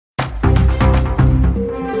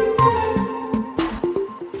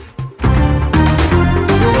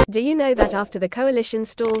Do you know that after the coalition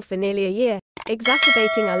stalled for nearly a year,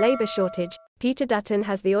 exacerbating our labor shortage, Peter Dutton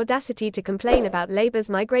has the audacity to complain about Labour's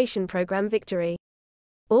migration program victory?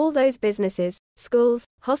 All those businesses, schools,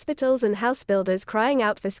 hospitals and house builders crying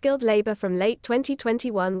out for skilled labor from late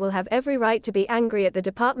 2021 will have every right to be angry at the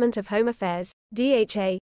Department of Home Affairs,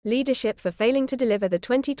 DHA, leadership for failing to deliver the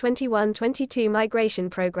 2021-22 migration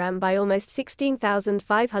program by almost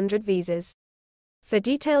 16,500 visas. For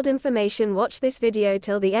detailed information, watch this video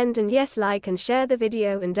till the end, and yes, like and share the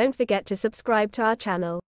video, and don't forget to subscribe to our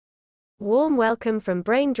channel. Warm welcome from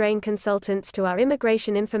Brain Drain Consultants to our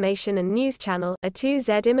immigration information and news channel,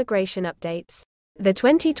 A2Z Immigration Updates. The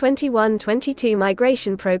 2021-22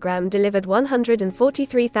 migration program delivered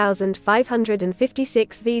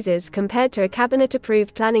 143,556 visas compared to a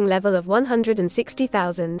cabinet-approved planning level of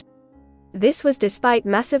 160,000. This was despite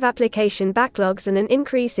massive application backlogs and an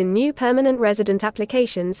increase in new permanent resident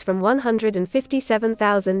applications from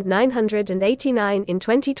 157,989 in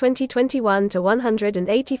 2020-21 to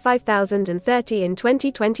 185,030 in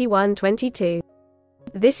 2021-22.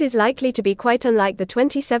 This is likely to be quite unlike the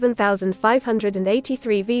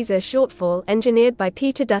 27,583 visa shortfall engineered by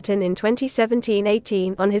Peter Dutton in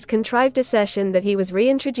 2017-18 on his contrived assertion that he was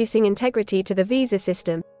reintroducing integrity to the visa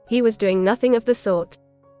system. He was doing nothing of the sort.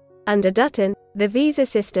 Under Dutton, the visa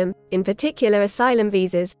system, in particular asylum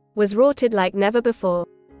visas, was rorted like never before.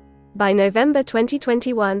 By November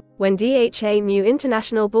 2021, when DHA knew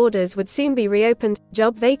international borders would soon be reopened,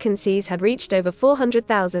 job vacancies had reached over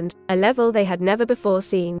 400,000, a level they had never before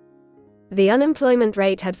seen. The unemployment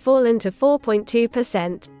rate had fallen to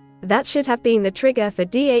 4.2%. That should have been the trigger for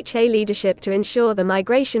DHA leadership to ensure the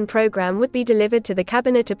migration program would be delivered to the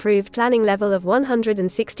cabinet-approved planning level of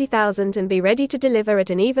 160,000 and be ready to deliver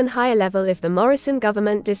at an even higher level if the Morrison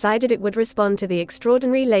government decided it would respond to the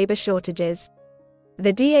extraordinary labor shortages.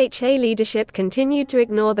 The DHA leadership continued to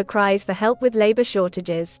ignore the cries for help with labor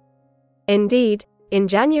shortages. Indeed, in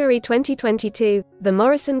January 2022, the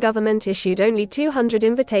Morrison government issued only 200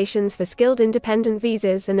 invitations for skilled independent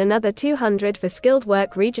visas and another 200 for skilled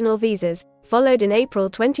work regional visas, followed in April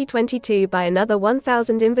 2022 by another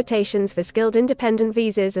 1,000 invitations for skilled independent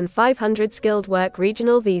visas and 500 skilled work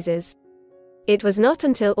regional visas. It was not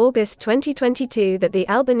until August 2022 that the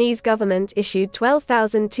Albanese government issued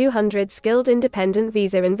 12,200 skilled independent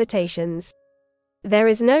visa invitations. There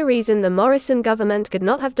is no reason the Morrison government could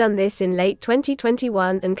not have done this in late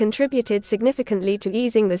 2021 and contributed significantly to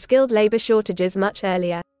easing the skilled labor shortages much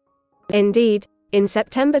earlier. Indeed, in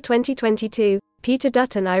September 2022, Peter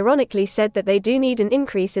Dutton ironically said that they do need an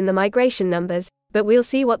increase in the migration numbers, but we'll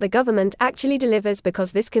see what the government actually delivers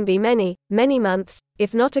because this can be many, many months,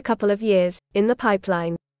 if not a couple of years, in the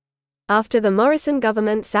pipeline. After the Morrison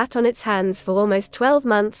government sat on its hands for almost 12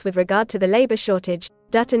 months with regard to the labor shortage,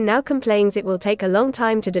 Dutton now complains it will take a long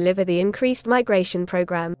time to deliver the increased migration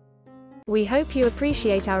program. We hope you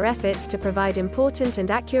appreciate our efforts to provide important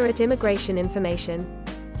and accurate immigration information.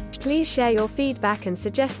 Please share your feedback and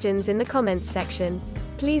suggestions in the comments section.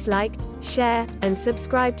 Please like, share, and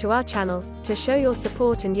subscribe to our channel to show your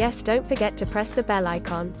support, and yes, don't forget to press the bell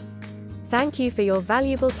icon. Thank you for your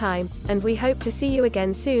valuable time, and we hope to see you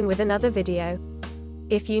again soon with another video.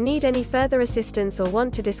 If you need any further assistance or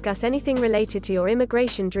want to discuss anything related to your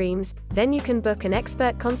immigration dreams, then you can book an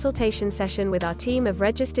expert consultation session with our team of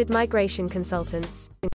registered migration consultants.